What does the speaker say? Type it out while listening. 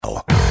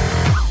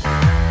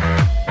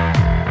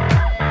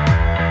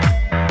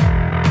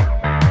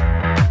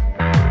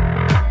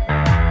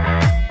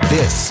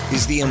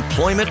The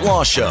Employment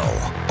Law Show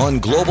on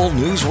Global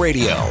News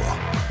Radio.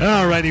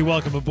 All righty,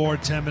 welcome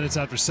aboard. 10 minutes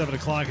after 7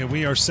 o'clock, and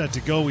we are set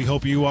to go. We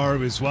hope you are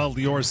as well.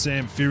 Lior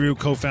Samfiru,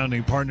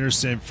 co-founding partner,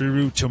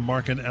 Samfiru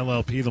Tamarkin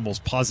LLP, the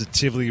most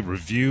positively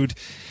reviewed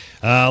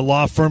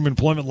law firm,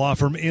 employment law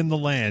firm in the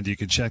land. You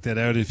can check that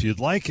out if you'd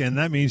like, and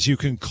that means you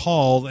can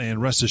call,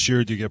 and rest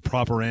assured you get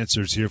proper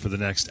answers here for the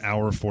next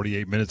hour,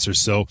 48 minutes or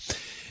so,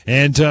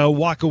 and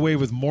walk away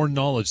with more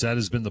knowledge. That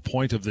has been the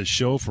point of this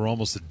show for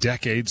almost a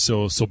decade,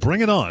 so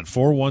bring it on.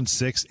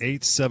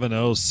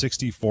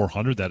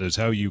 416-870-6400. That is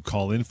how you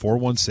call in,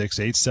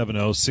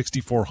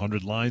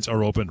 416-870-6400. Lines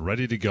are open,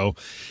 ready to go,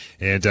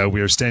 and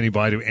we are standing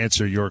by to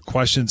answer your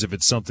questions. If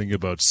it's something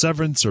about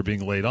severance or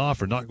being laid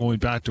off or not going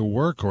back to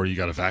work, or you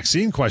got a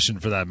vaccine question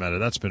for that matter,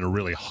 that's been a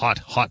really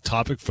hot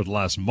topic for the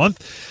last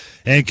month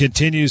and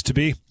continues to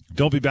be.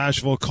 Don't be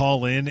bashful.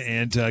 Call in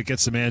and get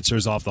some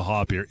answers off the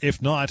hop here.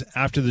 If not,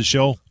 after the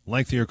show,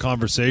 lengthier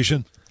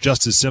conversation.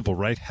 Just as simple,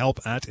 right?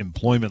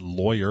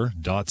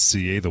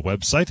 help@employmentlawyer.ca, the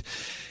website.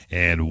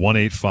 And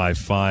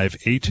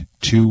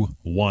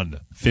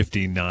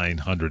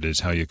 1-855-821-5900 is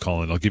how you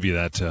call in. I'll give you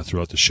that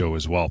throughout the show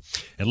as well.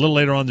 And a little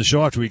later on the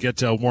show, after we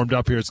get warmed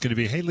up here, it's going to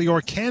be, hey,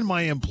 Lior, can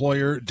my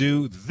employer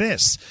do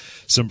this?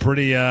 Some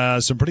pretty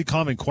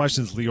common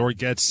questions Lior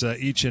gets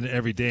each and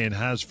every day and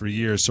has for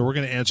years. So we're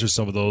going to answer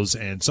some of those,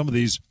 and some of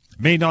these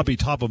may not be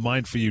top of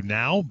mind for you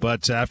now,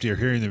 but after you're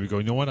hearing them, you go,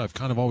 you know what? I've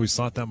kind of always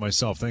thought that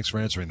myself. Thanks for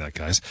answering that,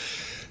 guys.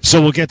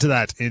 So we'll get to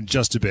that in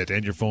just a bit.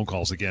 And your phone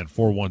calls again,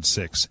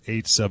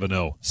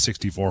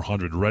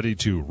 416-870-6400, ready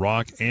to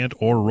rock and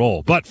or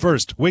roll. But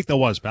first, week that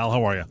was, pal.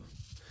 How are you?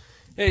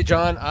 Hey,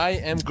 John. I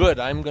am good.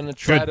 I'm going to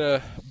try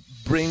to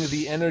bring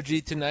the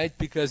energy tonight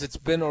because it's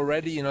been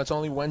already, it's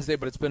only Wednesday,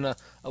 but it's been a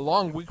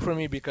long week for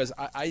me because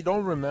I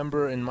don't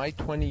remember in my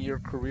 20-year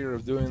career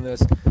of doing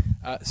this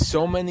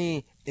so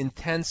many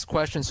intense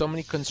questions, so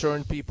many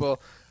concerned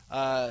people,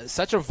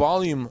 such a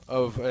volume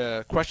of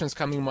questions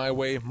coming my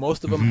way,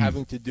 most of them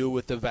having to do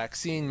with the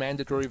vaccine,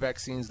 mandatory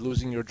vaccines,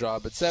 losing your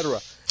job, etc.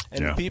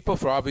 And people,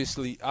 for obvious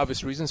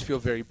reasons, feel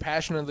very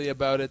passionately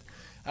about it.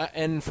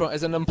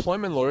 As an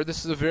employment lawyer,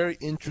 this is a very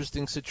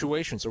interesting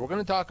situation. So we're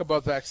going to talk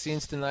about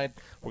vaccines tonight.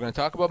 We're going to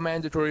talk about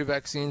mandatory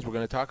vaccines. We're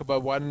going to talk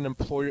about what an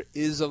employer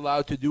is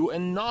allowed to do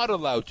and not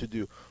allowed to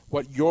do,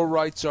 what your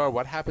rights are,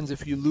 what happens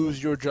if you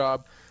lose your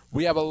job.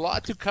 We have a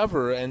lot to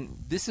cover, and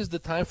this is the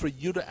time for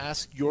you to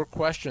ask your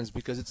questions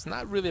because it's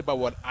not really about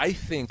what I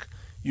think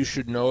you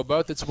should know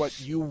about. It's what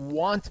you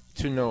want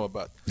to know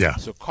about. Yeah.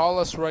 So call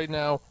us right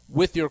now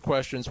with your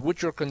questions,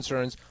 with your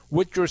concerns,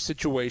 with your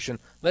situation.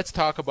 Let's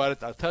talk about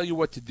it. I'll tell you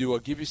what to do. I'll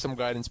give you some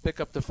guidance.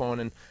 Pick up the phone.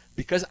 And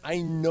because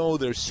I know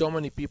there's so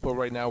many people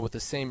right now with the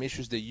same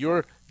issues that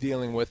you're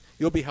dealing with,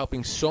 you'll be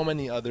helping so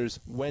many others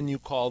when you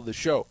call the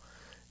show.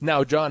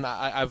 Now, John,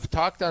 I've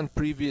talked on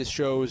previous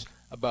shows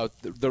about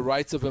the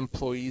rights of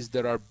employees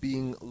that are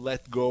being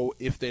let go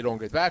if they don't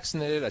get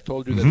vaccinated. I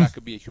told you that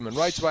could be a human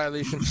rights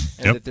violation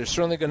and that they're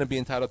certainly going to be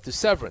entitled to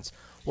severance.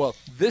 Well,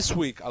 this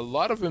week, a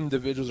lot of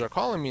individuals are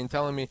calling me and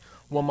telling me,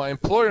 well, my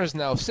employer is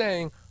now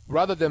saying,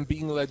 rather than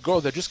being let go,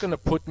 they're just going to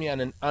put me on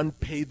an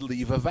unpaid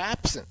leave of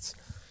absence.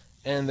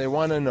 And they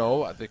want to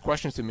know, the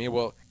question to me,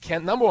 well,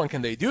 number one,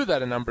 can they do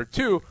that? And number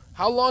two,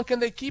 how long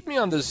can they keep me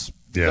on this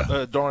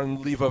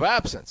darn leave of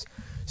absence?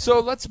 So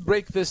let's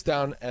break this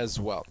down as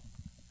well.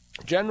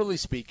 Generally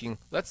speaking,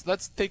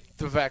 let's take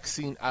the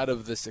vaccine out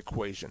of this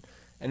equation.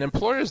 An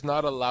employer is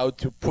not allowed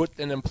to put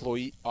an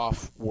employee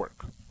off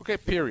work. Okay,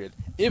 period.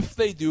 If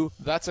they do,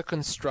 that's a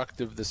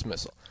constructive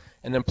dismissal.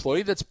 An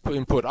employee that's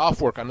been put off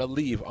work on a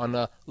leave, on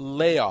a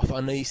layoff,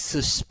 on a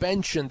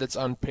suspension that's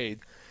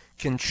unpaid,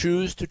 can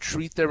choose to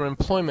treat their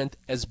employment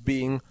as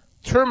being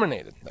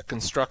terminated, a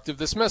constructive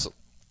dismissal.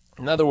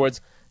 In other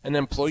words, an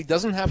employee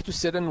doesn't have to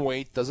sit and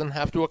wait, doesn't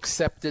have to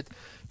accept it,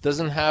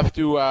 doesn't have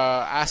to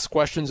ask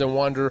questions and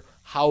wonder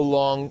how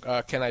long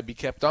can I be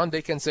kept on.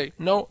 They can say,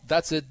 no,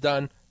 that's it,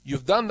 done.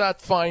 You've done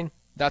that, fine.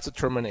 That's a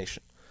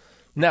termination.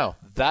 Now,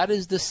 that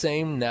is the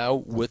same now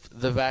with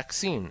the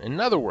vaccine.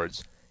 In other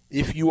words,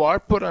 if you are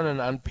put on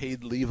an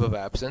unpaid leave of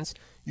absence,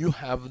 you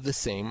have the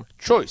same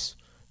choice.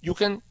 You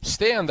can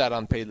stay on that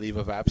unpaid leave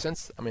of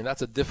absence. I mean,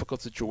 that's a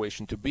difficult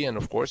situation to be in,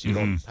 of course. You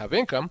don't have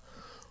income.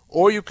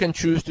 Or you can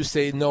choose to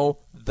say, no,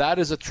 that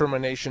is a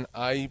termination.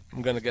 I'm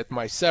going to get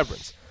my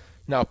severance.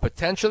 Now,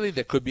 potentially,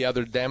 there could be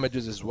other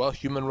damages as well,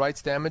 human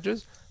rights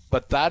damages,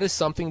 but that is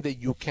something that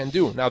you can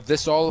do. Now,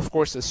 this all, of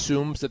course,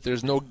 assumes that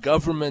there's no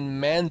government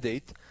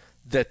mandate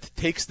that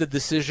takes the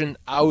decision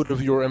out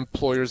of your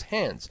employer's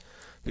hands.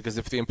 Because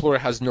if the employer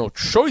has no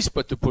choice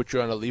but to put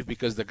you on a leave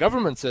because the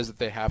government says that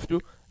they have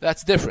to,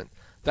 that's different.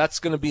 That's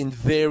going to be in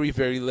very,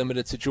 very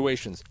limited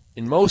situations.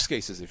 In most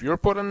cases, if you're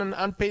put on an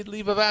unpaid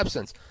leave of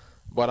absence,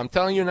 what I'm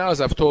telling you now,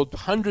 as I've told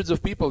hundreds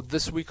of people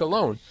this week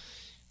alone,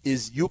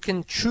 is you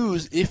can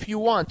choose, if you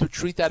want, to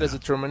treat that as a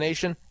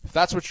termination. If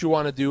that's what you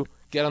want to do,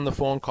 get on the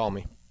phone, call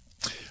me.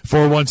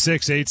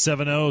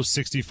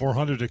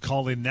 416-870-6400 to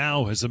call in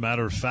now, as a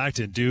matter of fact,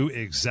 and do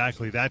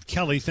exactly that.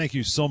 Kelly, thank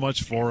you so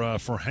much for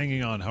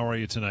hanging on. How are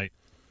you tonight?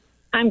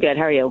 I'm good.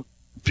 How are you?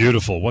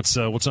 Beautiful. What's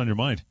on your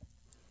mind?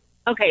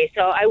 Okay,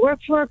 so I work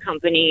for a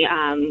company.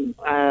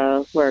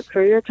 We're a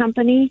courier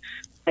company,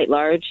 quite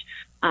large,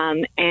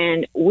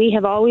 and we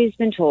have always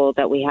been told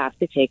that we have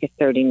to take a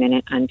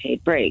 30-minute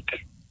unpaid break.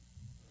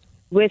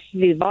 With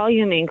the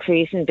volume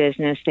increase in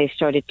business, they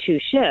started 2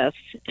 shifts,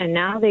 and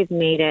now they've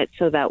made it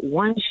so that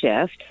one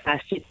shift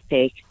has to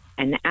take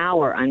an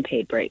hour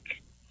unpaid break.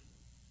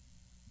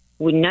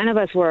 None of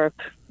us work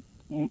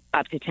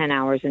up to 10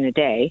 hours in a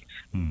day.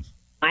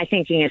 My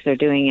thinking is they're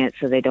doing it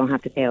so they don't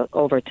have to pay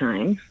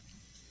overtime.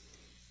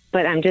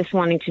 But I'm just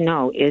wanting to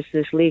know, is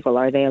this legal?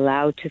 Are they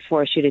allowed to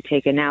force you to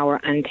take an hour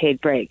unpaid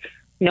break?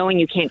 Knowing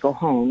you can't go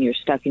home, you're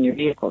stuck in your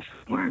vehicle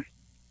somewhere.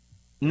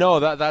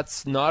 No,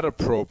 that's not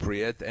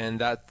appropriate, and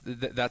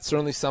that's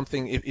certainly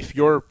something. If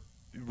you're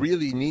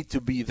really need to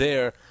be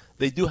there,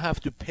 they do have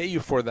to pay you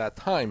for that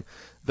time.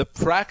 The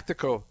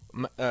practical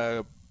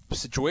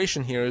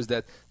situation here is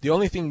that the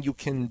only thing you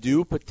can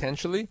do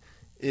potentially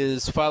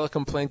is file a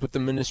complaint with the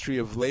Ministry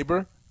of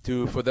Labor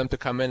for them to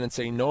come in and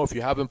say, no, if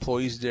you have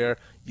employees there,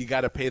 you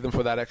got to pay them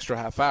for that extra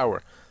half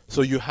hour.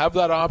 So you have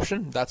that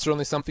option. That's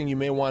certainly something you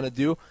may want to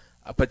do.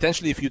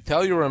 Potentially, if you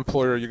tell your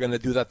employer you're going to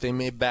do that, they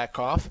may back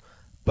off.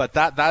 But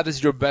that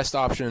is your best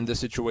option in this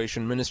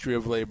situation, Ministry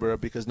of Labor,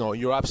 because, no,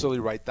 you're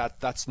absolutely right.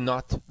 That's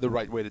not the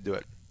right way to do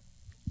it.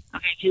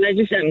 Okay,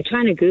 because I'm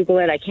trying to Google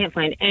it. I can't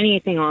find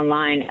anything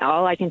online.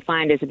 All I can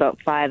find is about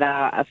 5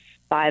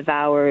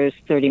 hours,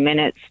 30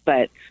 minutes,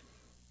 but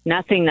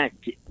nothing that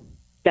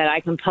I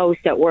can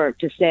post at work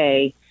to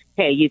say,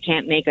 hey, you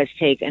can't make us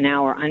take an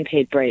hour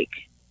unpaid break.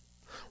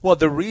 Well,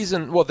 there's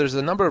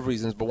a number of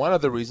reasons, but one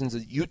of the reasons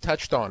that you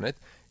touched on it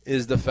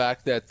is the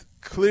fact that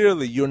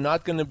clearly you're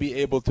not going to be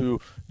able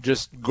to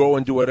just go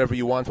and do whatever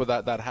you want for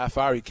that half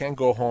hour. You can't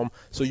go home.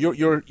 So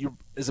you're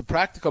as a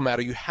practical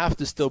matter, you have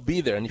to still be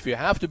there. And if you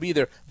have to be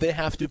there, they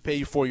have to pay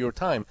you for your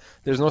time.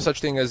 There's no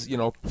such thing as,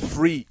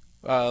 free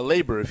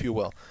labor, if you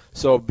will.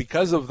 So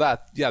because of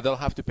that, yeah, they'll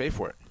have to pay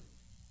for it.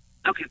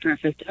 Okay,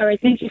 perfect. All right,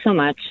 thank you so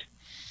much.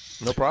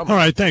 No problem. All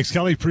right, thanks,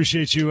 Kelly.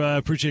 Appreciate you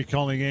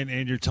calling in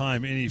and your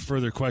time. Any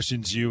further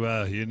questions, you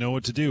know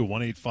what to do.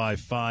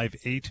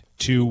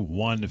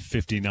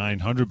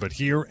 1-855-821-5900. But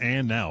here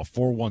and now,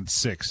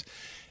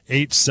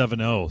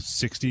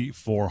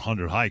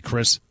 416-870-6400. Hi,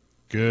 Chris.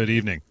 Good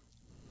evening.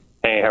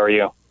 Hey, how are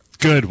you?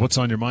 Good. What's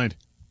on your mind?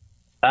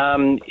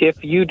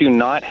 If you do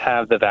not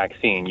have the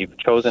vaccine, you've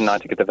chosen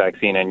not to get the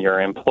vaccine, and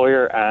your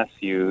employer asks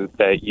you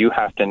that you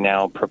have to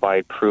now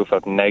provide proof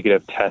of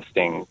negative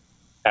testing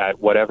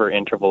at whatever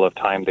interval of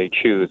time they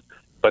choose,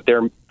 but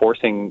they're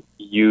forcing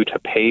you to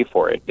pay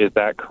for it. Is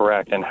that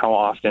correct? And how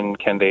often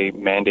can they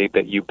mandate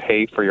that you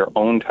pay for your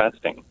own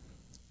testing?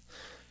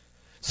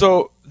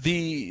 So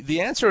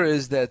the answer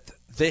is that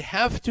they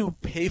have to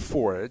pay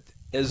for it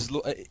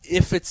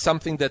if it's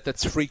something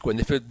that's frequent,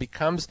 if it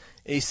becomes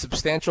a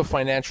substantial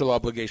financial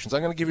obligation. So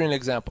I'm going to give you an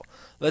example.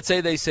 Let's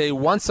say they say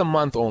once a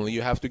month only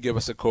you have to give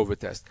us a COVID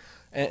test,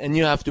 and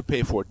you have to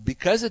pay for it.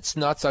 Because it's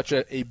not such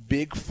a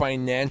big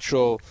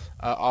financial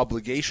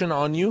obligation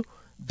on you,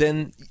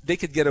 then they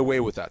could get away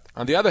with that.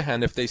 On the other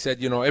hand, if they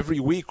said, every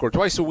week or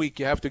twice a week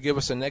you have to give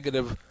us a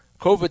negative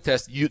COVID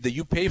test that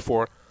you pay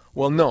for,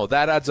 well, no,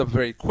 that adds up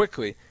very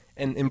quickly.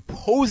 And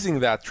imposing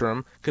that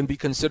term can be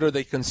considered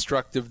a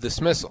constructive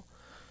dismissal.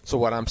 So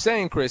what I'm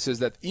saying, Chris, is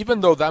that even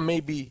though that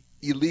may be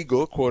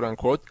illegal, quote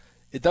unquote,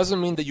 it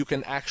doesn't mean that you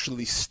can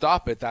actually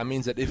stop it. That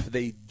means that if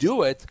they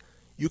do it,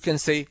 you can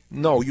say,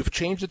 no, you've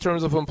changed the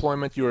terms of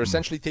employment. You're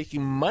essentially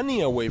taking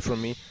money away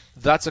from me.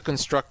 That's a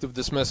constructive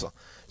dismissal.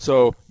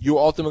 So you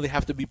ultimately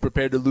have to be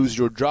prepared to lose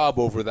your job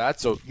over that.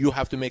 So you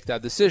have to make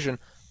that decision.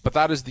 But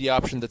that is the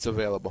option that's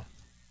available.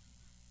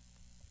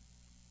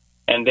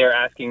 And they're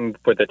asking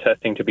for the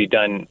testing to be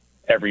done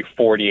every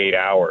 48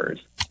 hours.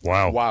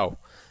 Wow.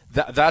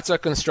 That's a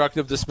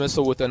constructive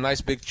dismissal with a nice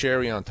big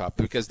cherry on top,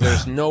 because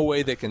there's no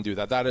way they can do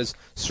that. That is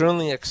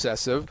certainly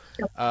excessive.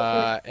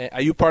 Are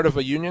you part of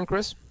a union,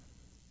 Chris?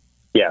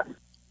 Yeah.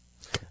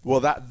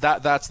 Well,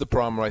 that's the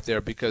problem right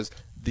there, because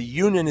the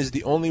union is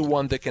the only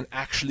one that can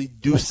actually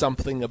do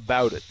something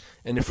about it.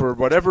 And if for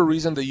whatever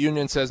reason the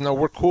union says, no,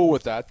 we're cool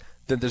with that,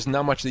 then there's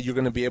not much that you're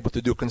going to be able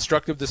to do.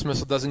 Constructive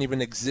dismissal doesn't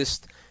even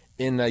exist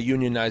in a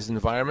unionized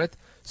environment.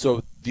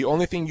 So the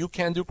only thing you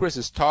can do, Chris,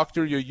 is talk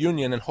to your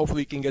union, and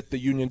hopefully you can get the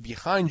union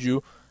behind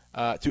you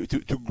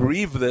to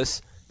grieve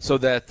this so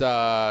that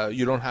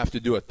you don't have to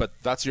do it. But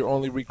that's your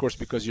only recourse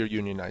because you're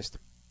unionized.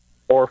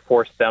 Or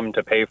force them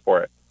to pay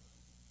for it.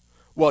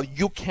 Well,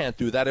 you can't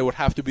do that. It would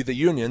have to be the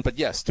union. But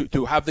yes,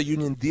 to have the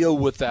union deal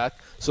with that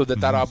so that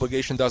that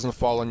obligation doesn't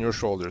fall on your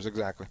shoulders.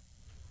 Exactly.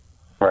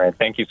 All right.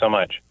 Thank you so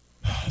much.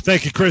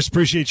 Thank you, Chris.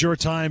 Appreciate your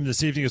time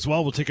this evening as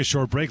well. We'll take a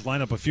short break,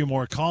 line up a few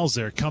more calls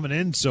there coming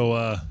in,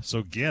 so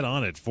get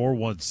on it.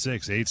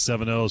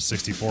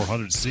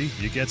 416-870-6400. See,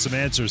 you get some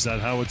answers at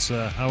how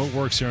it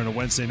works here on a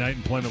Wednesday night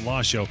employment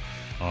law show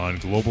on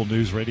Global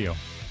News Radio.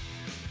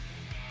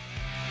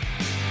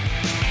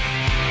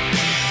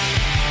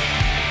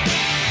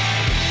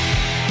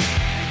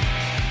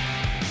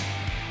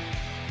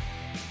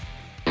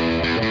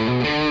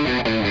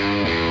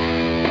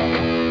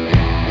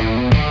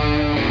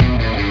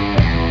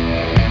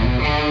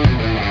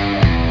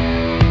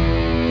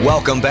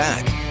 Welcome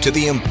back to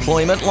the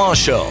Employment Law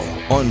Show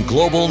on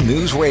Global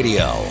News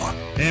Radio.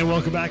 And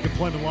welcome back,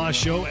 Employment Law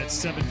Show at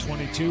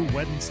 7:22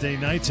 Wednesday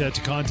night. To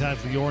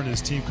contact Lior and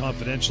his team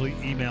confidentially,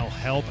 email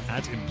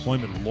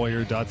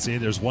help@employmentlawyer.ca.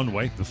 There's one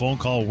way the phone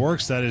call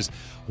works. That is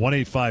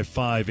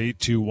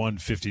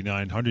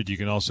 1-855-821-5900. You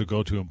can also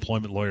go to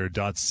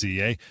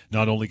employmentlawyer.ca.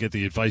 Not only get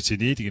the advice you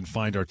need, you can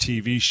find our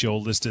TV show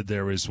listed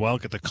there as well.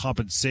 Get the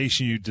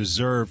compensation you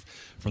deserve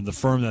from the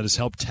firm that has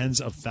helped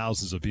tens of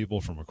thousands of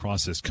people from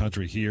across this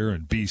country here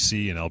in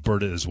BC and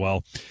Alberta as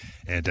well.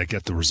 And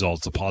get the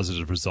results, the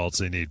positive results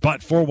they need.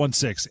 But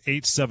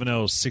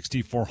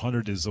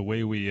 416-870-6400 is the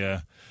way we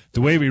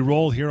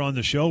roll here on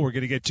the show. We're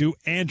going to get to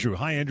Andrew.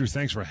 Hi, Andrew.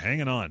 Thanks for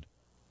hanging on.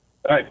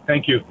 All right.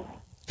 Thank you.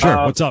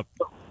 Sure. What's up?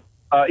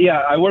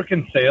 I work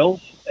in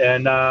sales,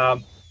 and so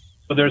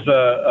there's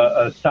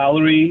a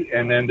salary,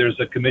 and then there's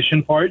a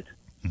commission part.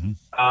 Mm-hmm.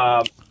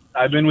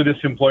 I've been with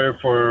this employer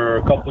for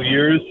a couple of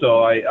years,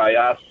 so I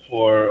asked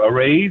for a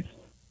raise,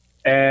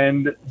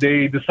 and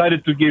they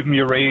decided to give me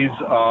a raise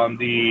on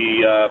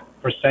the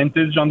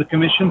percentage on the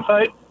commission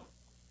side.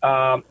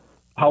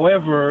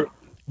 However,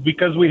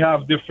 because we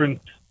have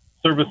different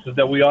services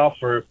that we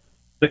offer,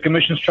 the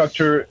commission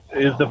structure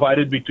is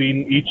divided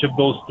between each of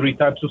those three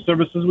types of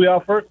services we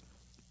offer.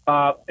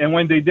 And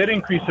when they did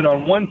increase it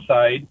on one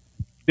side,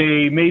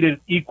 they made it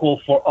equal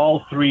for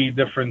all three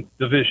different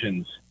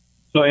divisions.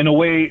 So in a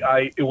way,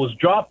 it was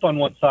dropped on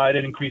one side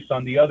and increased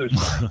on the other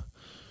side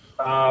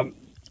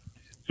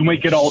to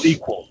make it all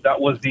equal. That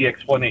was the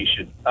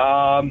explanation.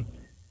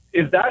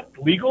 Is that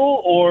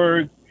legal,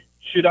 or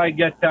should I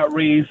get that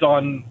raise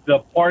on the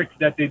part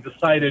that they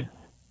decided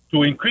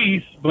to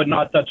increase but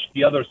not touch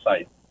the other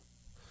side?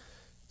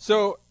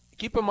 So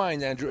keep in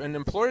mind, Andrew, an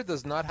employer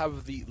does not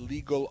have the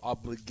legal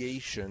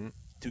obligation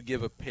to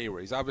give a pay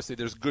raise. Obviously,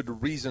 there's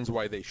good reasons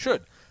why they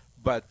should,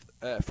 but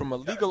from a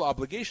legal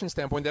obligation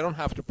standpoint, they don't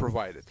have to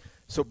provide it.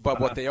 So, but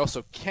what they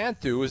also can't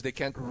do is they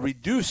can't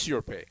reduce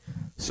your pay.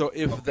 So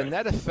if the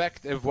net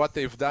effect of what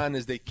they've done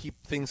is they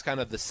keep things kind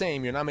of the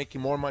same, you're not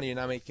making more money, you're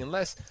not making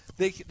less,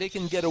 they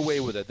can get away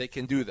with it. They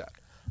can do that.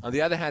 On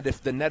the other hand,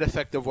 if the net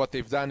effect of what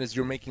they've done is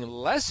you're making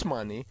less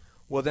money,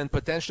 well, then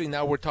potentially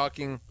now we're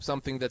talking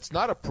something that's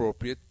not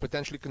appropriate,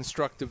 potentially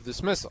constructive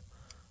dismissal.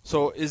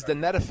 So is the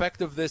net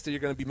effect of this that you're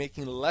going to be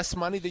making less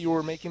money than you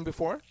were making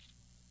before?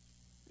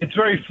 It's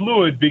very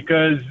fluid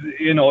because,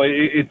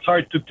 it's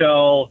hard to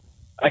tell.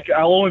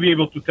 I'll only be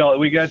able to tell.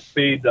 We get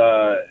paid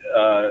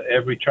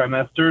every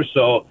trimester,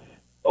 so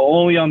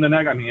only on the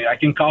next. I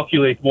can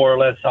calculate more or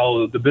less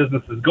how the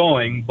business is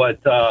going, but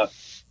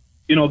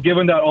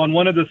given that on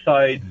one of the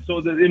sides,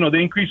 so that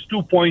they increased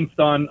 2 points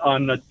on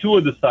two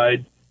of the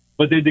sides,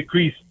 but they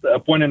decreased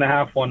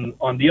 1.5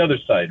 on the other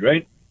side,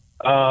 right?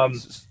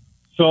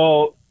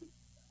 So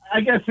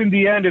I guess in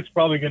the end, it's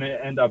probably going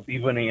to end up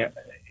being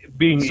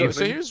even.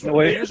 So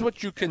here's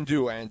what you can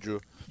do, Andrew.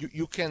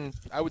 You can.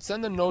 I would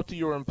send a note to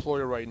your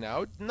employer right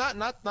now.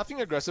 Nothing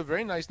aggressive.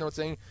 Very nice note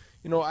saying,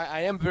 I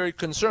am very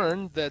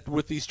concerned that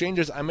with these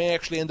changes, I may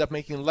actually end up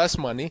making less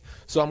money.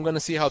 So I'm going to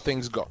see how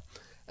things go,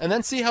 and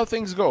then see how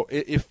things go.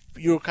 If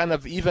you're kind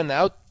of even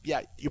out,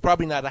 yeah, you're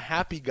probably not a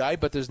happy guy,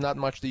 but there's not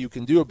much that you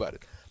can do about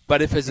it.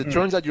 But if, as it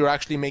turns out, you're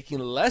actually making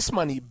less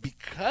money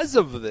because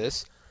of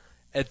this,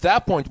 at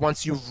that point,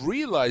 once you've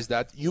realized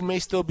that, you may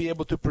still be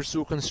able to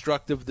pursue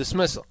constructive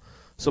dismissal.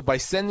 So by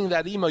sending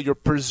that email, you're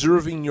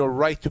preserving your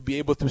right to be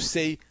able to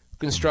say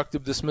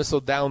constructive dismissal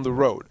down the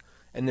road.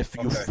 And if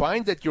you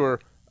find that you're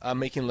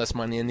making less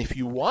money, and if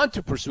you want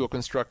to pursue a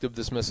constructive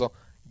dismissal,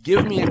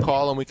 give me a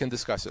call and we can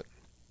discuss it.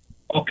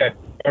 Okay,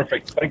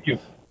 perfect. Thank you.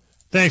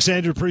 Thanks,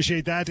 Andrew.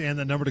 Appreciate that. And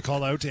the number to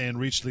call out and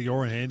reach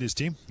Lior and his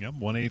team,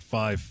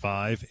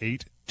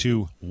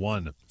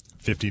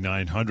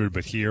 1-855-821-5900.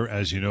 But here,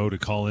 as you know, to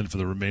call in for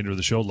the remainder of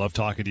the show. Love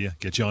talking to you.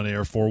 Get you on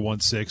air,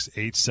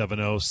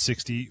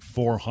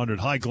 416-870-6400.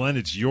 Hi, Glenn.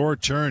 It's your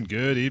turn.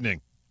 Good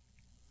evening.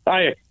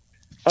 Hi.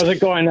 How's it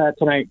going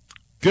tonight?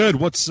 Good.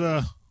 What's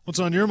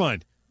on your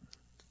mind?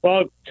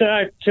 Well,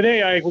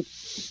 today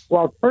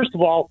first of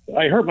all,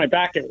 I hurt my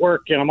back at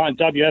work and I'm on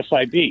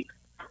WSIB.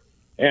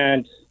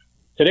 And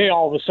today,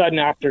 all of a sudden,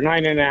 after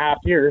 9.5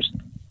 years,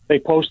 they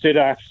posted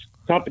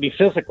company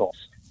physicals.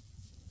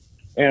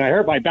 And I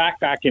hurt my back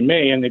in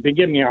May, and they've been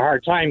giving me a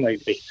hard time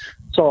lately.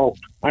 So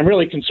I'm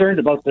really concerned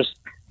about this,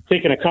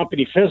 taking a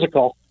company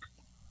physical.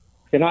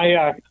 Can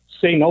I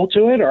say no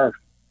to it, or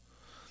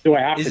do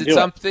I have to do it?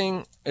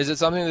 Is it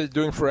something they're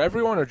doing for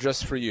everyone or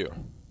just for you?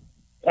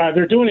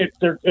 They're doing it.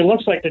 It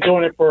looks like they're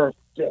doing it for.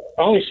 I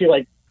only see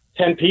like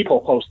 10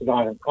 people posted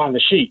on the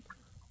sheet.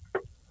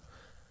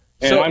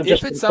 And so I'm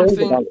just if it's concerned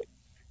something, about it.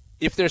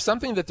 if there's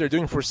something that they're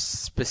doing for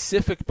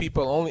specific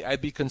people only,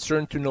 I'd be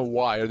concerned to know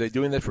why. Are they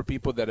doing that for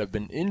people that have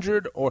been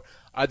injured, or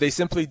are they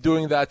simply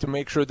doing that to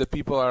make sure that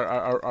people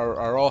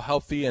are all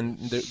healthy and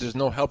there's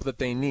no help that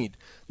they need?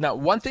 Now,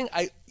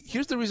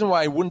 here's the reason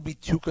why I wouldn't be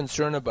too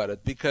concerned about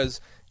it,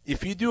 because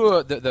if you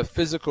do the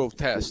physical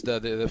test,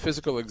 the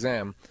physical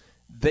exam,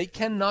 they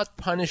cannot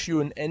punish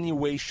you in any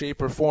way,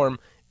 shape, or form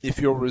if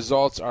your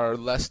results are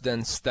less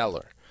than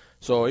stellar.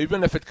 So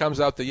even if it comes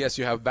out that, yes,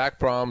 you have back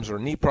problems or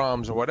knee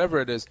problems or whatever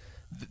it is,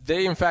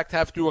 they in fact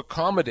have to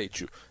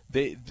accommodate you.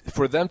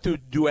 For them to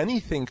do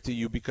anything to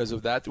you because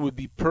of that would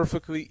be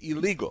perfectly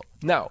illegal.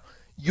 Now,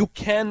 you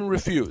can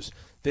refuse.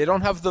 They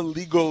don't have the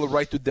legal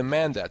right to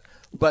demand that.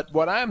 But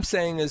what I'm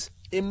saying is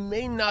it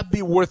may not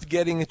be worth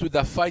getting into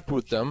the fight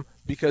with them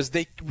because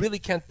they really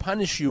can't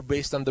punish you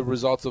based on the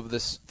results of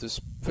this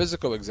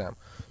physical exam.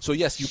 So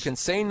yes, you can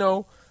say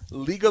no.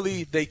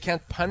 Legally, they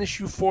can't punish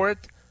you for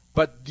it.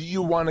 But do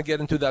you want to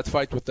get into that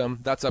fight with them?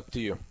 That's up to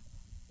you.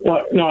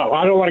 Well, no,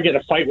 I don't want to get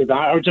in a fight with them.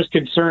 I was just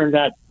concerned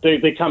that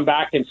they come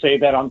back and say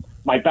that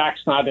my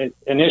back's not an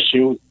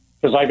issue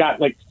because I got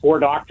like 4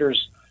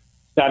 doctors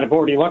that have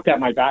already looked at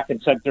my back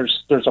and said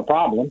there's a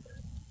problem.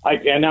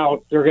 And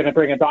now they're going to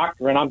bring a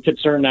doctor, and I'm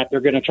concerned that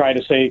they're going to try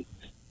to say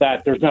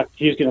that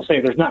he's going to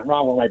say there's nothing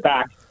wrong with my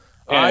back.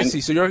 And I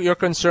see. So you're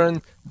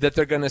concerned that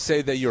they're going to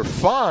say that you're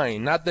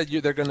fine, not that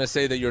they're going to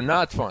say that you're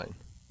not fine.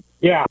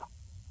 Yeah.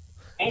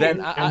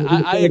 Then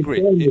I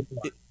agree.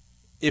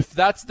 If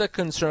that's the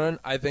concern,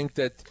 I think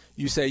that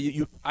you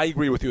say I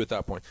agree with you at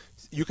that point.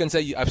 You can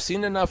say, I've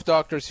seen enough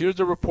doctors. Here's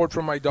the report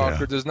from my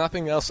doctor. Yeah. There's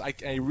nothing else I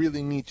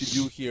really need to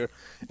do here,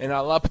 and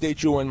I'll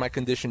update you when my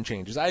condition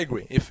changes. I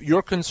agree. If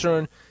your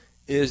concern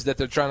is that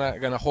they're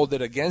going to hold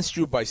it against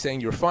you by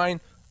saying you're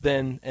fine,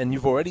 then and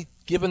you've already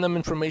given them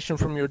information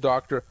from your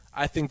doctor,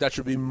 I think that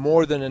should be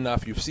more than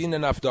enough. You've seen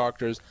enough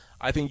doctors.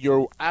 I think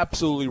you're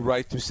absolutely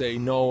right to say,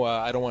 no,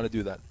 I don't want to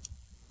do that.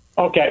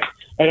 Okay.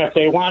 And if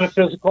they want a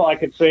physical, I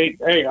could say,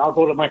 hey, I'll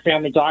go to my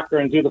family doctor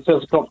and do the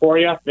physical for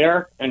you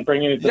there and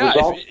bring you the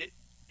results.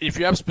 If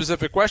you have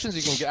specific questions,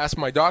 you can ask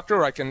my doctor,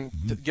 or I can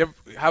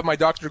have my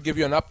doctor give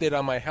you an update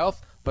on my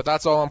health, but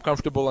that's all I'm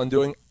comfortable in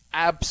doing.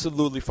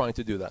 Absolutely fine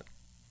to do that.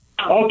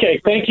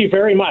 Okay, thank you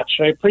very much.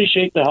 I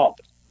appreciate the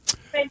help.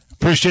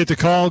 Appreciate the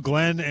call,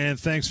 Glenn, and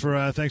thanks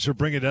for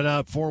bringing that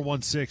up.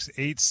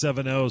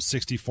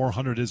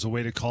 416-870-6400 is a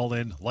way to call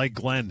in. Like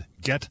Glenn,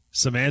 get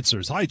some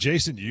answers. Hi,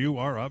 Jason. You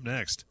are up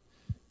next.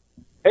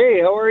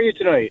 Hey, how are you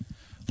tonight?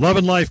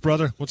 Loving life,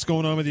 brother. What's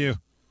going on with you?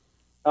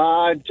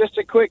 Just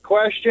a quick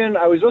question.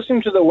 I was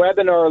listening to the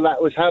webinar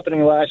that was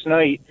happening last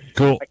night.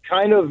 Cool. I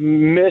kind of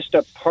missed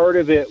a part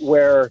of it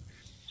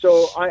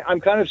so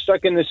I'm kind of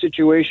stuck in this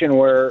situation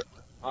where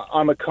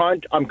I'm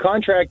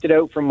contracted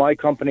out from my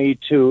company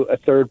to a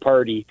third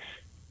party.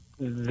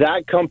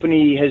 That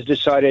company has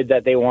decided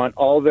that they want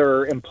all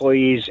their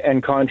employees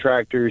and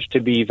contractors to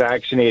be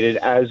vaccinated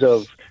as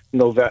of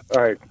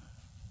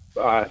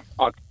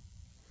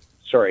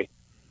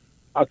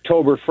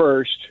October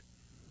 1st,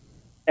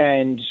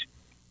 and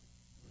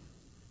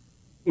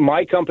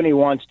my company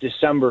wants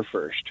December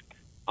 1st.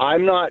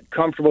 I'm not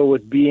comfortable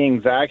with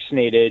being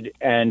vaccinated,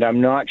 and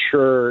I'm not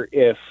sure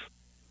if,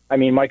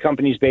 my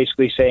company's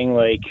basically saying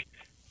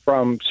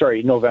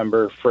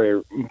November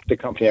for the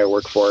company I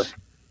work for.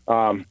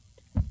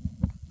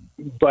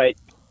 But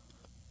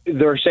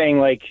they're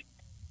saying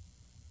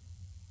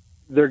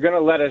they're going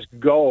to let us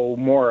go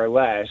more or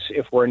less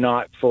if we're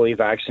not fully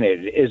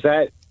vaccinated. Is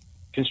that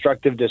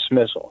constructive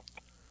dismissal?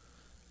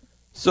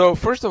 So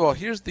first of all,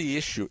 here's the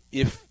issue.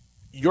 If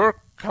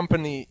your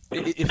company,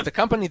 if the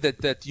company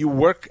that you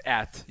work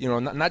at,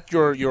 not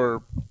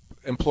your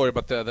employer,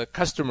 but the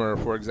customer,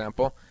 for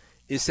example,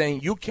 is saying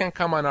you can't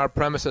come on our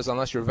premises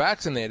unless you're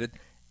vaccinated,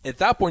 at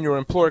that point your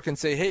employer can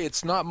say, hey,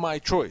 it's not my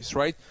choice,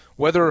 right?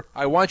 Whether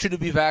I want you to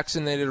be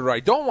vaccinated or I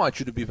don't want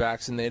you to be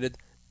vaccinated,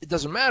 it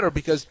doesn't matter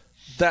because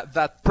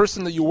that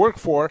person that you work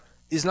for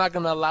is not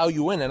going to allow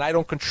you in, and I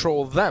don't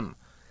control them.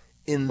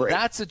 In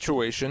that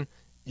situation,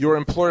 your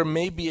employer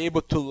may be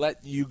able to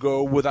let you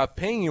go without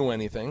paying you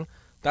anything.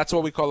 That's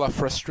what we call a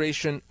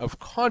frustration of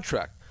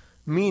contract,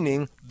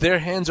 meaning their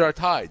hands are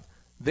tied.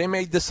 They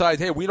may decide,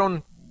 hey, we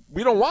don't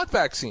want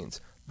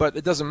vaccines, but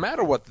it doesn't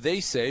matter what they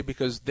say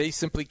because they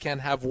simply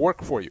can't have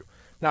work for you.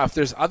 Now, if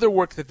there's other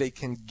work that they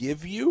can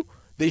give you,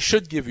 they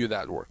should give you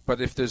that work.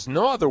 But if there's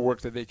no other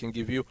work that they can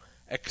give you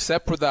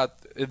except for that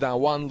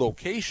one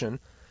location,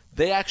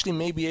 they actually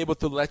may be able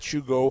to let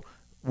you go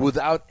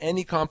without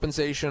any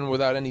compensation,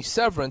 without any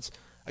severance,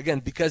 again,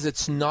 because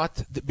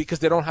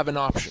they don't have an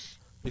option,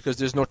 because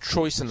there's no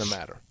choice in the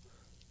matter.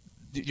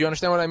 Do you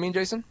understand what I mean,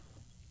 Jason?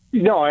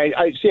 No,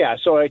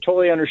 so I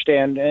totally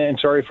understand, and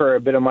sorry for a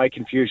bit of my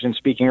confusion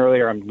speaking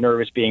earlier. I'm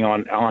nervous being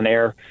on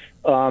air.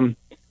 My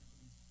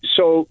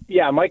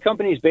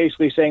company's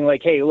basically saying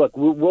hey, look,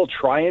 we'll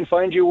try and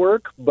find you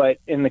work, but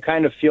in the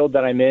kind of field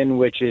that I'm in,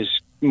 which is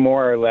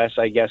more or less,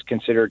 I guess,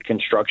 considered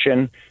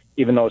construction,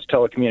 even though it's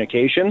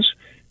telecommunications,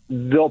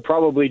 they'll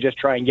probably just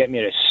try and get me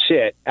to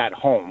sit at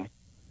home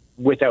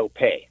without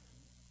pay.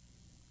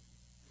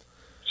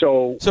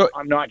 So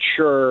I'm not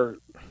sure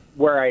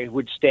where I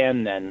would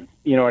stand then.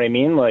 You know what I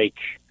mean?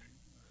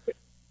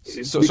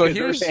 So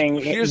here's saying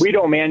we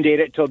don't mandate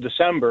it till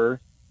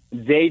December.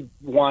 They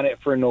want it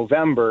for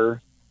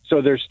November.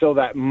 So there's still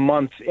that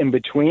month in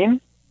between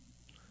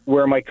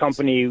where my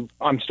company,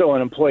 I'm still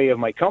an employee of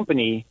my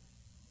company.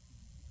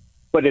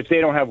 But if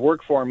they don't have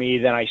work for me,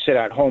 then I sit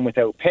at home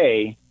without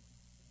pay.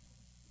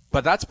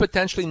 But that's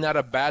potentially not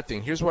a bad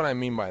thing. Here's what I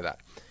mean by that.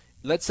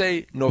 let's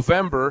say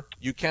November,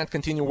 you can't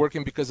continue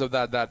working because of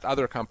that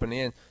other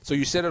company, and so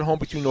you sit at home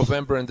between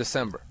November and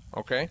December,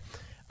 okay?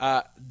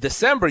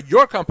 December,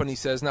 your company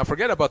says, now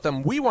forget about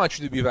them, we want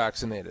you to be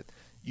vaccinated.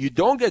 You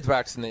don't get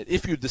vaccinated.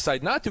 If you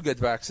decide not to get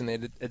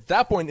vaccinated, at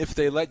that point, if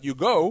they let you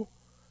go,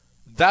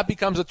 that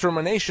becomes a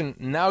termination.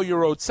 Now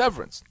you're owed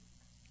severance.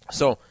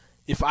 So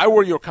if I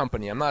were your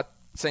company, I'm not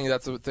saying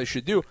that's what they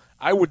should do,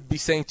 I would be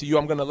saying to you,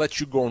 I'm going to let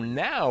you go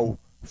now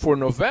for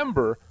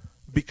November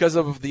because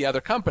of the other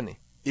company.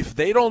 If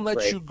they don't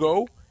let you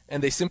go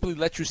and they simply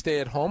let you stay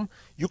at home,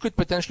 you could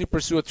potentially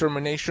pursue a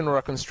termination or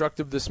a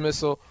constructive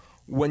dismissal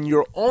when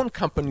your own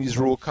company's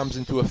rule comes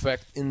into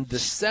effect in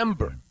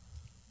December.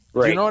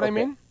 Right. Do you know what I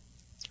mean?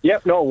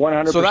 Yep, no,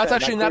 100%. So that's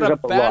actually not a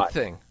bad lot.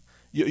 thing.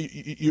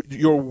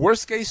 Your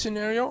worst case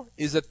scenario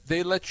is that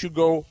they let you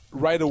go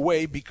right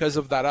away because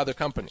of that other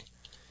company.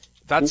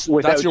 That's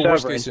your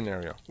worst case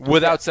scenario.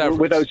 Without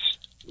severance.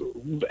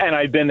 And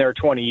I've been there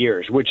 20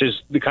 years, which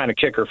is the kind of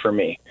kicker for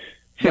me.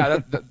 Yeah,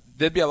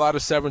 there'd be a lot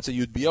of severance that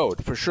you'd be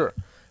owed, for sure.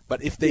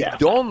 But if they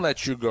don't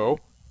let you go,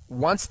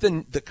 once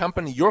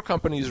your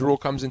company's rule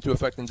comes into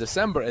effect in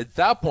December, at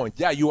that point,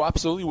 you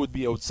absolutely would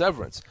be owed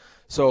severance.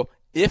 So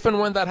if and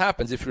when that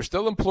happens, if you're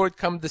still employed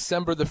come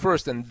December the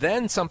 1st and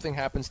then something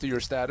happens to your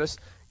status,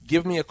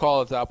 give me a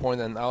call at that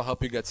point and I'll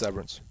help you get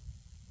severance.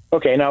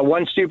 Okay, now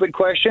one stupid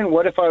question.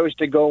 What if I was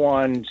to go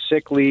on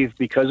sick leave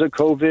because of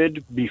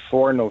COVID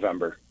before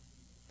November?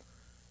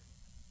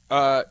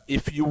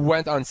 If you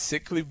went on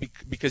sick leave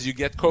because you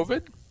get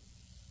COVID?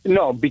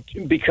 No,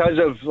 because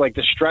of like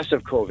the stress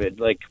of COVID.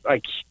 Like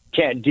I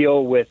can't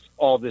deal with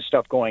all this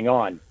stuff going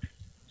on.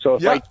 So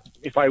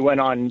if I went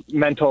on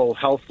mental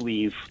health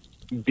leave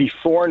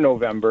before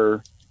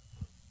November,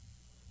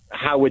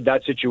 how would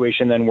that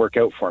situation then work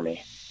out for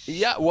me?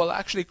 Yeah, well,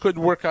 actually, it could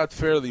work out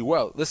fairly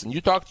well. Listen,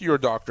 you talk to your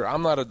doctor.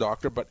 I'm not a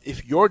doctor, but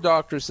if your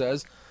doctor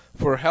says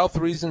for health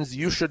reasons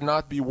you should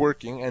not be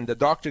working and the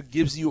doctor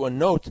gives you a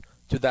note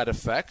to that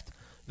effect,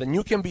 then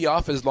you can be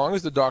off as long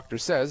as the doctor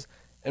says,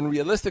 and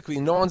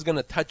realistically, no one's going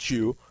to touch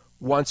you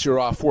once you're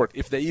off work.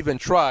 If they even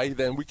try,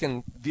 then we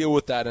can deal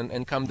with that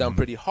and come down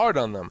pretty hard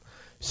on them.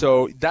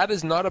 So that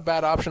is not a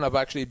bad option. I've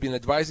actually been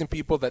advising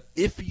people that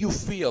if you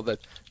feel that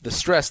the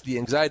stress, the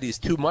anxiety is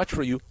too much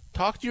for you,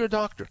 talk to your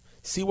doctor.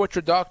 See what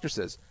your doctor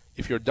says.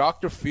 If your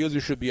doctor feels you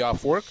should be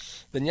off work,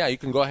 then you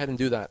can go ahead and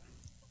do that.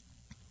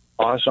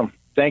 Awesome.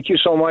 Thank you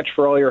so much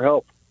for all your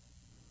help.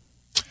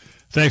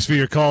 Thanks for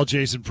your call,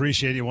 Jason.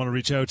 Appreciate it. You want to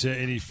reach out to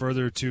any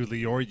further to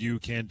Lior, you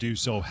can do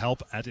so.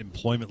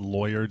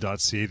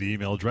 help@employmentlawyer.ca, the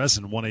email address,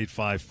 and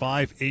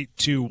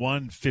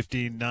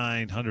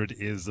 1-855-821-5900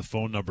 is the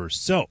phone number.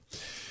 So,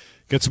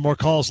 get some more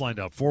calls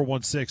lined up.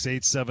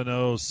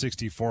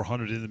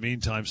 416-870-6400. In the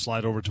meantime,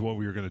 slide over to what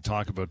we were going to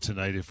talk about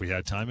tonight if we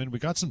had time, and we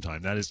got some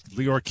time. That is,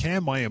 Lior,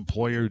 can my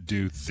employer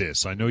do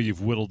this? I know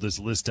you've whittled this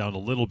list down a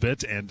little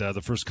bit, and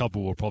the first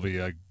couple we'll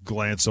probably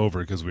glance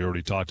over because we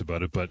already talked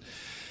about it, but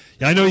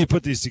I know you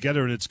put these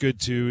together, and it's good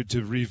to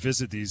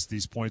revisit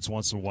these points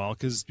once in a while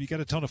because you get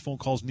a ton of phone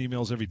calls and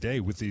emails every day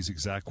with these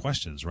exact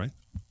questions, right?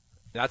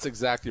 That's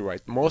exactly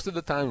right. Most of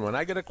the time when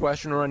I get a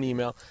question or an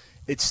email,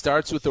 it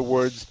starts with the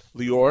words,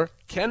 Lior,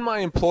 can my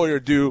employer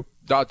do ...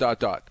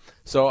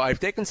 So I've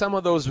taken some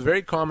of those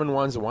very common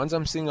ones, the ones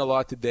I'm seeing a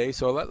lot today,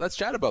 so let's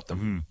chat about them.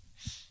 Mm-hmm.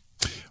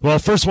 Well,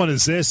 first one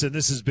is this, and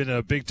this has been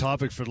a big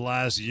topic for the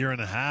last year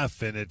and a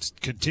half, and it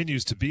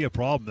continues to be a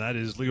problem. That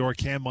is, Lior,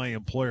 can my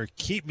employer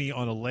keep me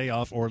on a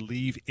layoff or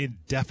leave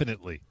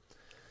indefinitely?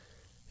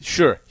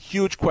 Sure.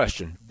 Huge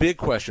question. Big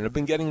question. I've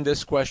been getting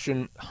this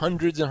question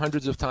hundreds and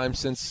hundreds of times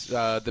since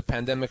the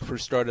pandemic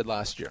first started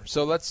last year.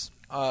 So let's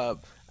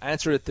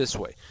answer it this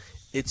way.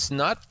 It's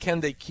not can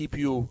they keep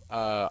you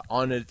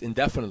on it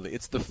indefinitely.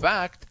 It's the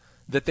fact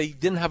that they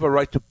didn't have a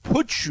right to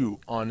put you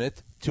on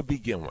it to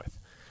begin with.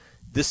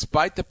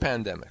 Despite the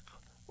pandemic,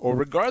 or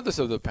regardless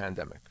of the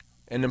pandemic,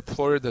 an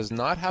employer does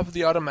not have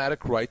the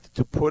automatic right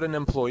to put an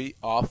employee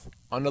off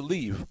on a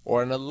leave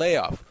or on a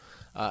layoff.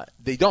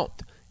 They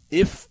don't.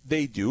 If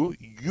they do,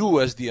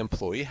 you as the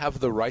employee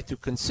have the right to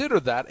consider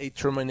that a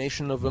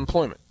termination of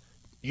employment.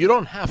 You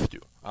don't have to,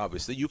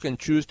 obviously. You can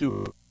choose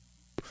to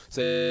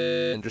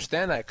say,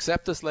 understand, I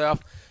accept this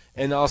layoff,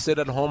 and I'll sit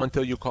at home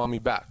until you call me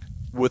back.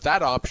 With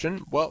that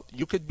option, well,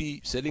 you could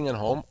be sitting at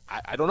home,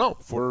 I don't know,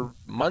 for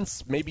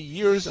months, maybe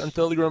years,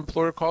 until your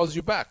employer calls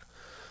you back.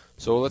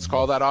 So let's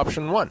call that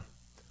option 1.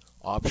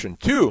 Option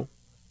 2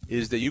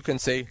 is that you can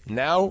say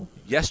now,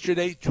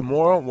 yesterday,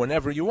 tomorrow,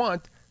 whenever you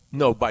want,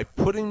 no, by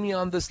putting me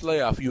on this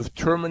layoff, you've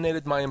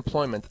terminated my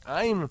employment.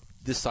 I'm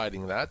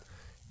deciding that.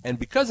 And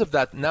because of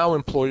that, now,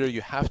 employer,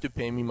 you have to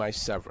pay me my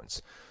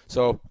severance.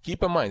 So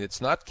keep in mind, it's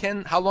not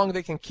how long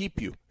they can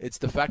keep you. It's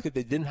the fact that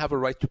they didn't have a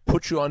right to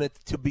put you on it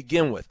to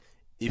begin with.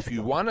 If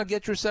you want to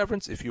get your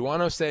severance, if you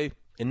want to say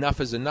enough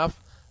is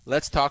enough,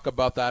 let's talk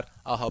about that.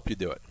 I'll help you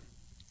do it.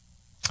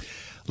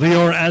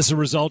 Lior, as a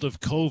result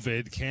of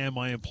COVID, can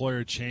my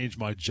employer change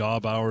my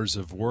job hours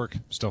of work,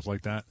 stuff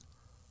like that?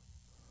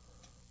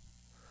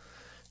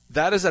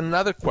 That is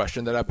another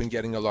question that I've been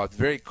getting a lot,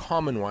 very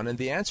common one, and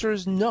the answer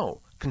is no.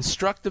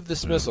 constructive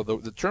dismissal,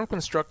 the term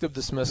constructive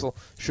dismissal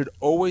should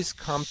always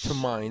come to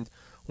mind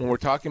when we're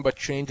talking about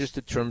changes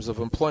to terms of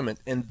employment.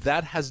 And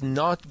that has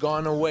not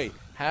gone away,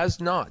 has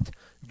not,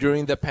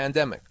 during the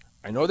pandemic.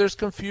 I know there's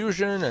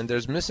confusion and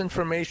there's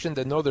misinformation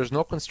that no, there's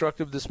no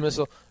constructive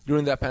dismissal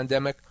during that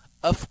pandemic.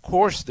 Of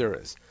course there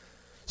is.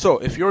 So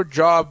if your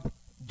job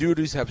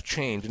duties have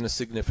changed in a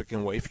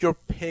significant way, if your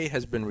pay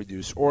has been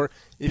reduced, or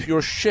if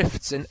your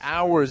shifts and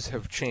hours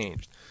have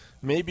changed,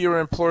 maybe your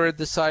employer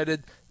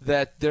decided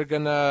that they're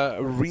going to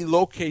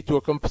relocate to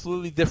a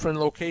completely different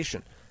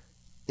location.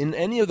 In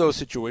any of those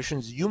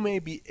situations, you may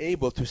be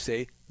able to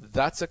say,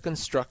 that's a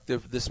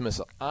constructive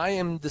dismissal. I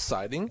am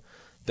deciding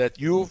that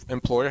you,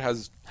 employer,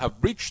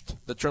 have breached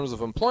the terms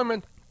of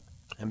employment,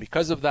 and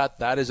because of that,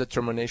 that is a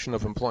termination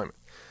of employment.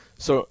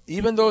 So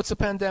even though it's a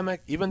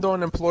pandemic, even though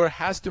an employer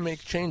has to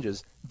make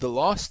changes, the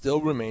law still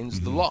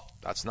remains the law.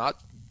 That's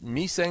not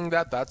me saying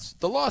that, that's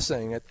the law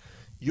saying it.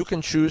 You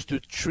can choose to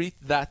treat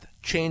that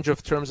change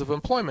of terms of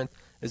employment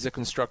as a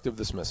constructive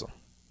dismissal.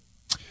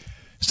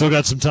 Still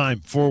got some time.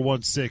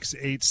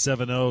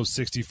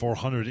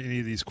 416-870-6400. Any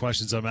of these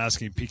questions I'm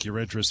asking pique your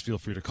interest, feel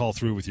free to call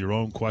through with your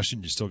own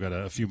question. You still got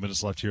a few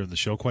minutes left here in the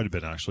show, quite a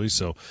bit actually,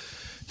 so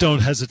don't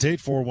hesitate.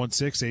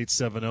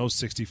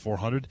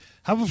 416-870-6400.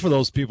 How about for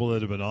those people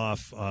that have been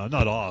off,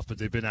 not off, but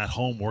they've been at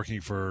home working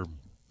for,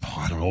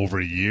 I don't know, over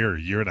a year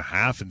and a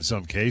half in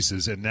some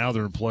cases, and now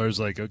their employer's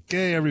like,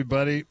 okay,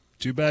 everybody,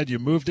 too bad you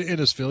moved to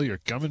Innisfil. You're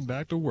coming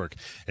back to work.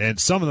 And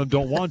some of them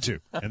don't want to.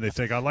 And they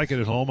think, I like it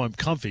at home. I'm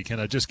comfy. Can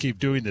I just keep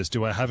doing this?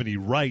 Do I have any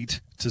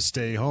right to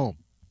stay home?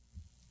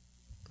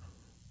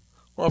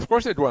 Well, of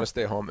course they'd want to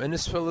stay home.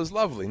 Innisfil is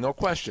lovely, no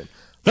question.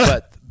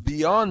 But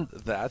beyond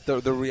that,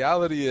 the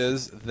reality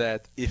is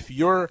that if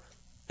you,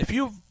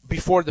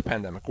 before the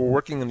pandemic, were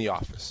working in the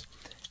office,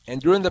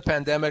 and during the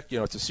pandemic,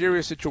 it's a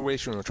serious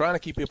situation, we're trying to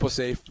keep people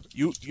safe,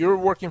 you're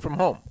working from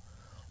home.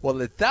 Well,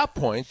 at that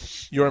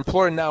point, your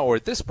employer now, or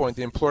at this point,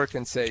 the employer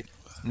can say,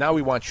 now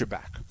we want you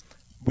back.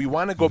 We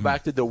want to go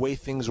back to the way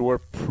things were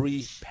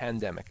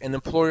pre-pandemic. An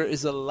employer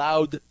is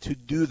allowed to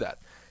do that.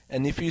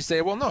 And if you say,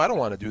 well, no, I don't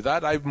want to do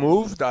that. I've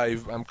moved.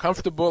 I'm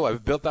comfortable.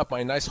 I've built up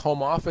my nice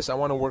home office. I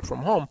want to work from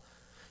home.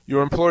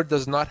 Your employer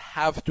does not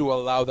have to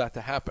allow that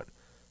to happen.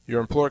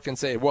 Your employer can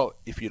say, well,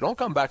 if you don't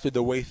come back to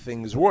the way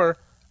things were,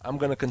 I'm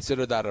going to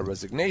consider that a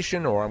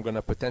resignation, or I'm going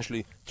to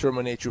potentially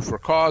terminate you for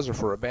cause or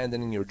for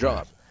abandoning your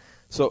job.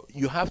 So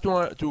you have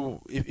to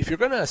if you're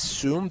going to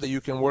assume that you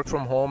can work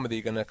from home, that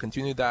you're going to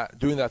continue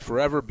doing that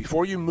forever,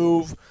 before you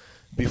move,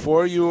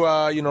 before you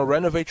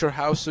renovate your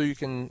house so you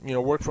can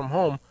work from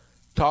home,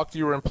 talk to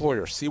your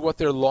employer, see what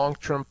their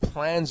long-term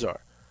plans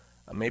are.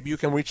 Maybe you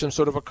can reach some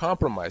sort of a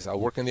compromise. I'll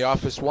work in the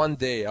office one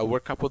day, I'll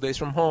work a couple of days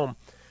from home.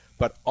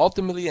 But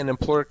ultimately, an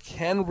employer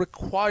can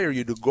require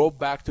you to go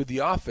back to the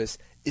office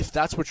if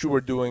that's what you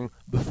were doing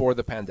before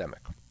the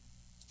pandemic.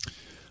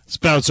 Let's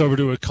bounce over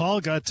to a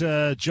call. Got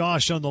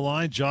Josh on the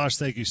line. Josh,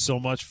 thank you so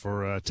much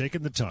for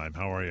taking the time.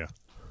 How are you?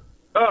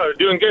 Oh,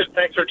 doing good.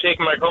 Thanks for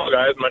taking my call,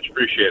 guys. Much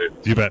appreciated.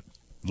 You bet.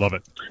 Love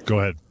it. Go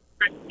ahead.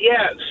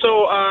 Yeah,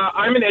 so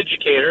I'm an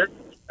educator,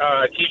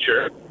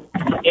 teacher,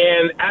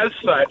 and as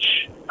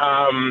such,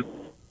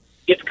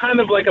 it's kind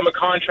of like I'm a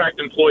contract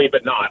employee,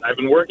 but not. I've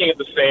been working at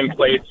the same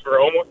place for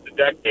almost a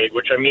decade,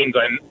 which I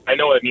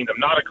know it means I'm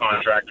not a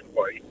contract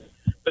employee.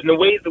 But in the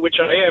way in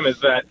which I am is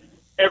that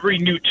every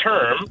new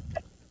term,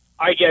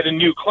 I get in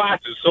new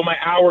classes, so my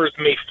hours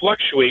may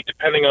fluctuate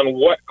depending on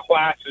what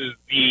classes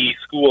the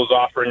school is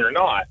offering or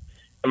not.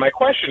 And my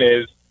question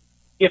is,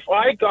 if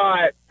I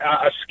got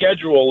a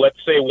schedule, let's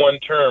say one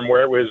term,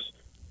 where it was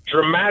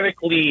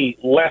dramatically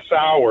less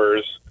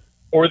hours,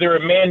 or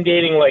they're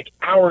mandating like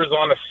hours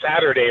on a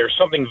Saturday or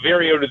something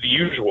very out of the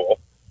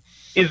usual,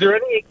 is there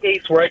any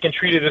case where I can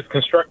treat it as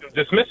constructive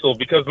dismissal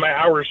because my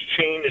hours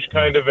change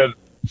kind of as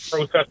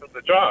process of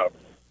the job?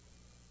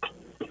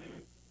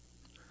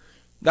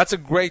 That's a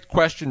great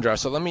question, Josh.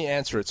 So let me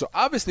answer it. So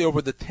obviously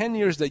over the 10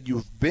 years that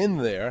you've been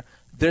there,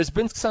 there's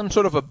been some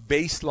sort of a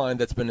baseline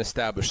that's been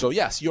established. So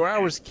yes, your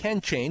hours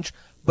can change,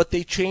 but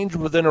they change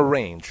within a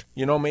range.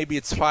 Maybe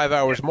it's 5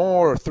 hours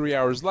more or 3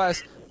 hours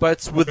less, but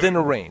it's within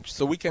a range.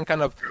 So we can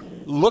kind of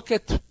look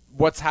at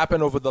what's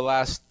happened over the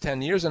last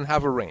 10 years and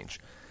have a range.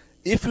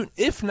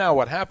 If now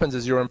what happens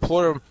is your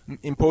employer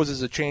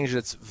imposes a change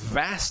that's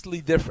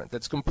vastly different,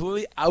 that's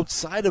completely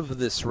outside of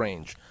this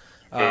range,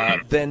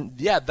 then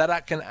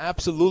that can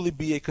absolutely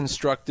be a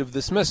constructive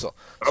dismissal.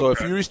 So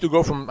if you used to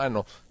go from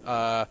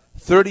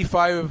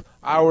 35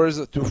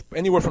 hours to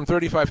anywhere from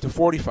 35 to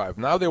 45,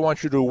 now they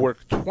want you to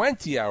work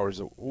 20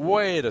 hours.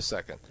 Wait a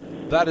second,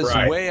 that is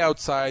way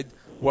outside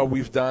what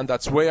we've done.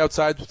 That's way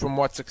outside from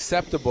what's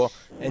acceptable.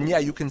 And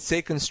you can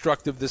say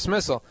constructive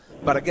dismissal,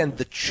 but again,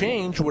 the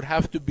change would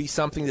have to be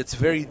something that's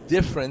very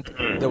different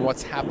than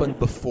what's happened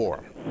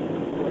before.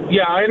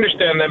 Yeah, I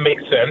understand. That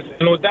makes sense.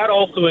 And would that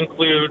also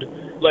include,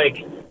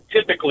 like,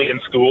 typically in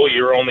school,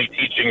 you're only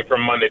teaching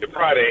from Monday to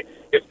Friday.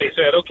 If they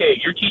said, okay,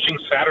 you're teaching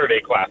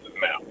Saturday classes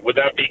now, would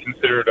that be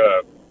considered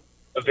a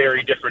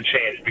very different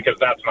change because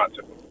that's not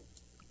typical?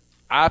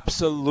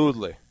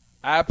 Absolutely.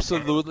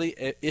 Absolutely.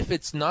 If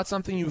it's not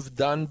something you've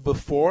done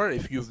before,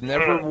 if you've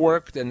never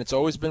worked and it's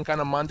always been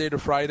kind of Monday to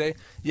Friday,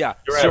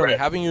 certainly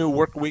having you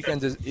work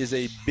weekends is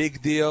a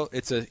big deal.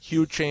 It's a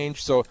huge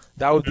change, so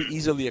that would be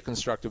easily a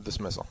constructive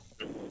dismissal.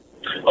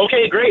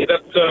 Okay, great.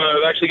 That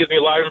actually gives me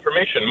a lot of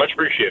information. Much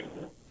appreciated.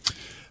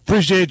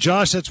 Appreciate it,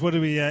 Josh. That's what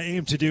we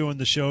aim to do on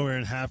the show here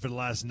in half of the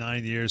last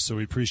 9 years, so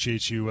we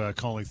appreciate you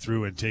calling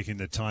through and taking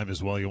the time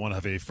as well. You want to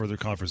have a further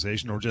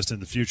conversation or just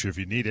in the future if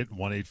you need it,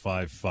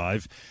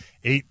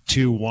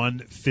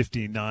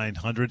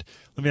 1-855-821-5900.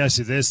 Let me ask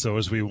you this, though,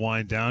 as we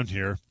wind down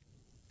here,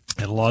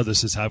 and a lot of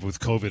this has happened with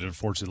COVID.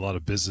 Unfortunately, a lot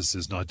of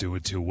businesses not doing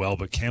too well,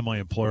 but can my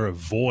employer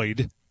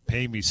avoid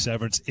paying me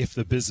severance if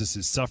the business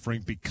is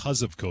suffering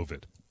because of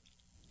COVID?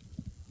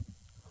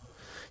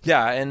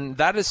 Yeah, and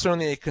that is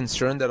certainly a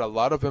concern that a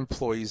lot of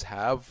employees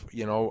have.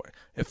 You know,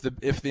 if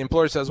the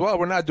employer says, well,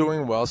 we're not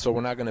doing well, so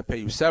we're not going to pay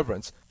you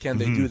severance, can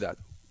they do that?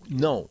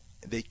 No,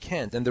 they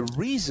can't. And the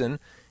reason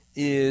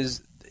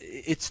is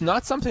it's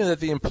not something that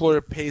the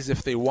employer pays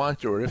if they want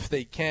to or if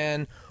they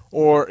can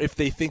or if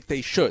they think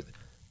they should.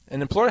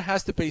 An employer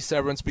has to pay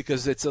severance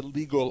because it's a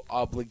legal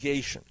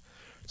obligation.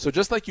 So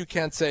just like you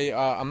can't say,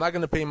 I'm not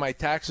going to pay my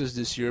taxes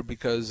this year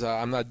because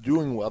I'm not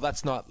doing well,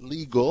 that's not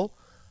legal.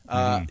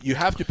 You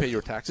have to pay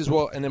your taxes.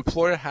 Well, an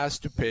employer has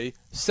to pay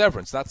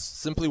severance. That's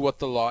simply what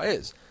the law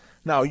is.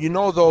 Now, you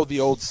know, though, the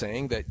old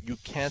saying that you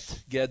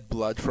can't get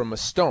blood from a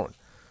stone.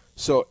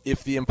 So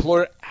if the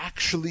employer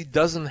actually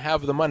doesn't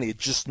have the money,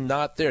 it's just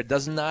not there, it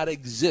does not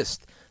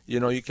exist. You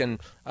know, you can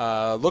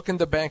look in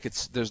the bank,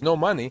 there's no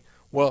money.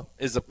 Well,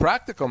 as a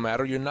practical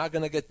matter, you're not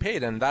going to get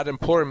paid, and that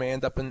employer may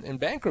end up in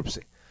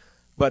bankruptcy.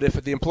 But if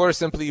the employer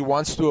simply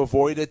wants to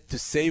avoid it, to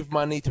save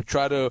money, to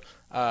try to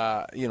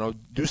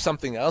do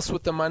something else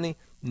with the money,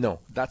 no,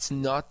 that's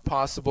not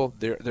possible.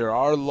 There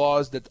are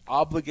laws that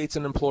obligates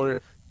an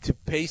employer to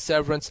pay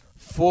severance,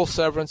 full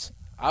severance,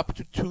 up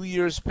to 2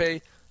 years'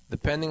 pay,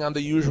 depending on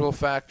the usual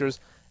factors,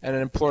 and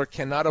an employer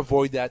cannot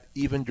avoid that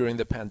even during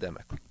the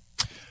pandemic.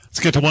 Let's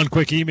get to one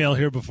quick email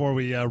here before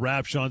we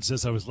wrap. Sean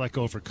says, I was let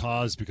go for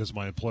cause because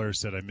my employer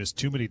said I missed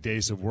too many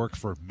days of work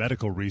for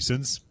medical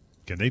reasons.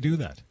 Can they do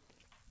that?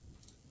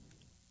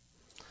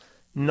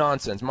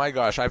 Nonsense. My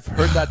gosh, I've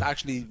heard that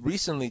actually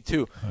recently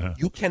too.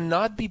 You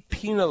cannot be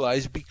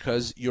penalized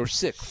because you're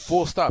sick.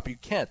 Full stop. You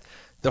can't.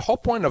 The whole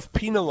point of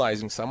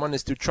penalizing someone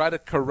is to try to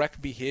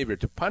correct behavior,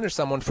 to punish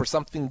someone for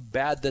something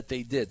bad that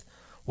they did.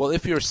 Well,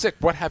 if you're sick,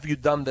 what have you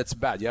done that's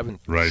bad? You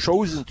haven't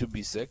chosen to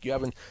be sick. You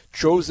haven't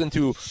chosen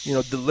to,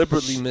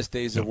 deliberately miss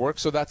days of work.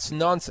 So that's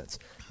nonsense.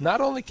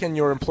 Not only can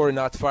your employer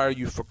not fire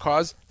you for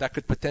cause, that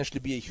could potentially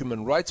be a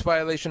human rights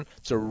violation.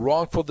 It's a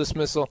wrongful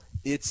dismissal.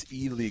 It's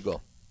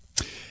illegal.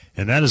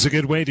 And that is a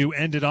good way to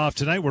end it off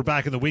tonight. We're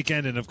back in the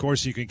weekend, and, of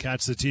course, you can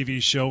catch the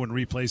TV show and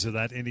replays of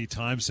that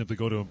anytime. Simply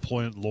go to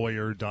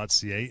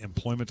employmentlawyer.ca,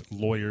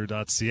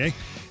 employmentlawyer.ca.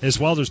 As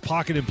well, there's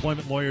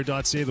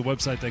pocketemploymentlawyer.ca, the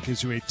website that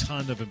gives you a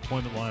ton of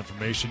employment law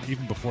information.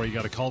 Even before you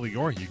got a call to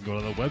you can go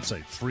to the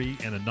website, free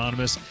and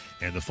anonymous.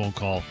 And the phone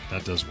call,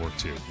 that does work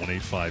too,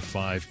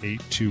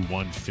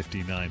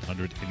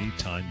 1-855-821-5900,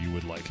 anytime you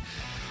would like.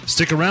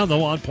 Stick around,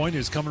 though. On Point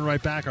is coming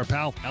right back. Our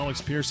pal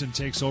Alex Pearson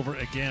takes over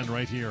again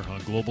right here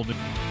on Global News.